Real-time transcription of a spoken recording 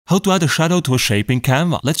How to add a shadow to a shape in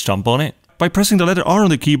Canva. Let's jump on it. By pressing the letter R on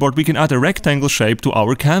the keyboard, we can add a rectangle shape to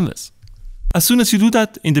our canvas. As soon as you do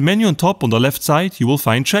that, in the menu on top on the left side, you will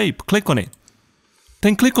find shape. Click on it.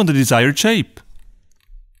 Then click on the desired shape.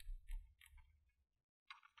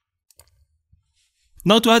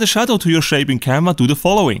 Now to add a shadow to your shape in Canva, do the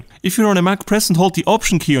following. If you're on a Mac, press and hold the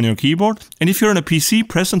Option key on your keyboard, and if you're on a PC,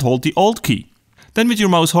 press and hold the Alt key. Then with your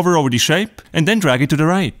mouse hover over the shape, and then drag it to the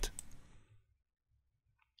right.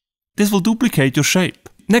 This will duplicate your shape.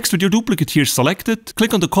 Next, with your duplicate here selected,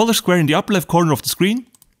 click on the color square in the upper left corner of the screen,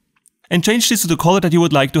 and change this to the color that you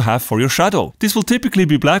would like to have for your shadow. This will typically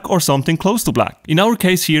be black or something close to black. In our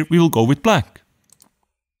case here, we will go with black.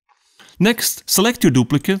 Next, select your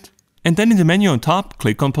duplicate, and then in the menu on top,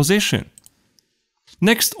 click on Position.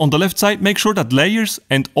 Next, on the left side, make sure that Layers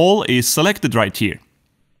and All is selected right here.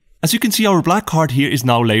 As you can see, our black heart here is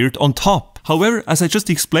now layered on top. However, as I just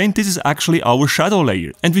explained, this is actually our shadow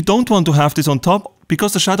layer. And we don't want to have this on top,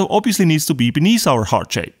 because the shadow obviously needs to be beneath our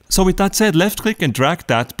heart shape. So with that said, left click and drag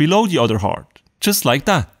that below the other heart. Just like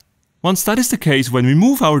that. Once that is the case, when we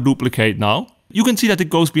move our duplicate now, you can see that it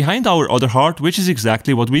goes behind our other heart, which is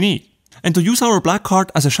exactly what we need. And to use our black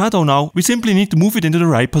heart as a shadow now, we simply need to move it into the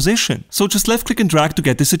right position. So just left click and drag to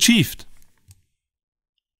get this achieved.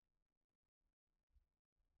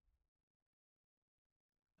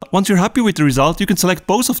 Once you're happy with the result, you can select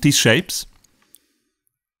both of these shapes,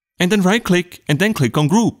 and then right click and then click on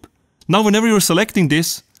Group. Now whenever you're selecting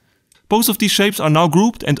this, both of these shapes are now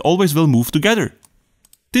grouped and always will move together.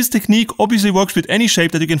 This technique obviously works with any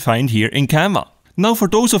shape that you can find here in Canva. Now for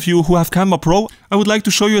those of you who have Canva Pro, I would like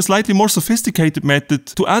to show you a slightly more sophisticated method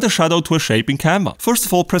to add a shadow to a shape in Canva. First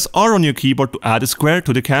of all, press R on your keyboard to add a square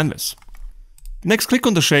to the canvas. Next, click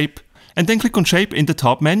on the shape, and then click on Shape in the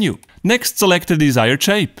top menu. Next, select the desired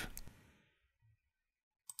shape.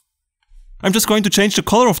 I'm just going to change the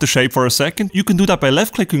color of the shape for a second. You can do that by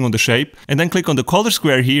left clicking on the shape, and then click on the color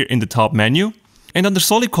square here in the top menu. And under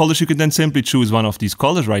solid colors, you can then simply choose one of these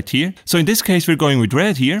colors right here. So in this case, we're going with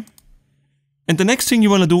red here. And the next thing you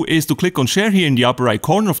want to do is to click on Share here in the upper right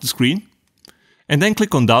corner of the screen, and then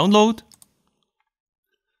click on Download.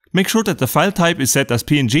 Make sure that the file type is set as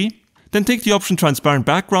PNG, then take the option Transparent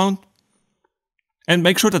Background, and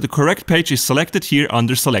make sure that the correct page is selected here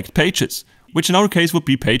under Select Pages, which in our case would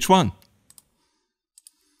be page 1.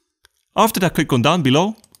 After that, click on Down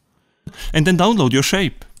Below, and then download your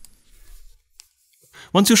shape.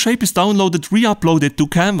 Once your shape is downloaded, re-upload it to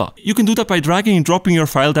Canva. You can do that by dragging and dropping your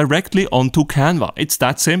file directly onto Canva. It's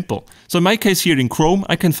that simple. So in my case here in Chrome,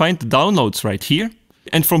 I can find the downloads right here.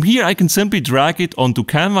 And from here I can simply drag it onto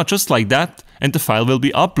Canva just like that, and the file will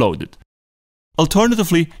be uploaded.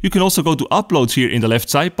 Alternatively, you can also go to Uploads here in the left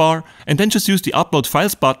sidebar, and then just use the Upload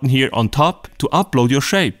Files button here on top to upload your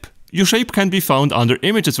shape. Your shape can be found under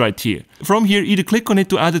Images right here. From here, either click on it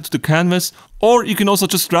to add it to the canvas, or you can also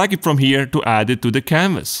just drag it from here to add it to the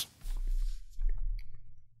canvas.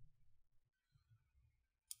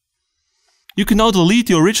 You can now delete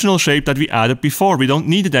the original shape that we added before. We don't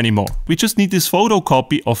need it anymore. We just need this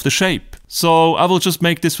photocopy of the shape. So I will just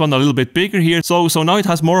make this one a little bit bigger here. So now it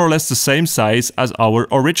has more or less the same size as our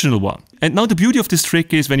original one. And now the beauty of this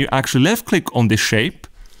trick is when you actually left click on this shape,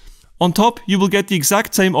 on top, you will get the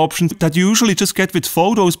exact same options that you usually just get with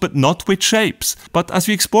photos, but not with shapes. But as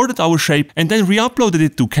we exported our shape and then re-uploaded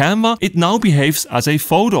it to Canva, it now behaves as a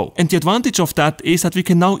photo. And the advantage of that is that we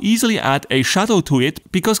can now easily add a shadow to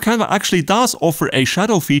it, because Canva actually does offer a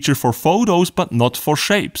shadow feature for photos, but not for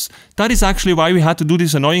shapes. That is actually why we had to do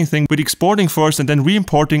this annoying thing with exporting first and then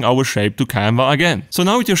re-importing our shape to Canva again. So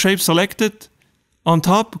now with your shape selected, on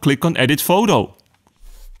top, click on Edit Photo.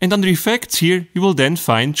 And under Effects here, you will then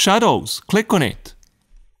find Shadows. Click on it.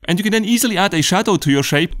 And you can then easily add a shadow to your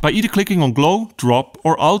shape by either clicking on Glow, Drop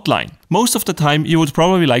or Outline. Most of the time you would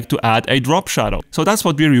probably like to add a drop shadow. So that's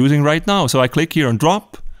what we're using right now. So I click here on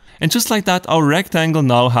Drop, and just like that our rectangle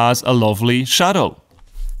now has a lovely shadow.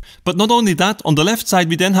 But not only that, on the left side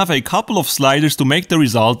we then have a couple of sliders to make the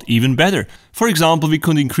result even better. For example, we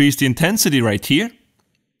could increase the intensity right here,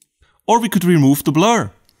 or we could remove the blur.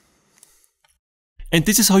 And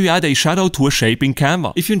this is how you add a shadow to a shape in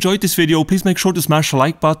Canva. If you enjoyed this video, please make sure to smash the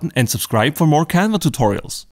like button and subscribe for more Canva tutorials.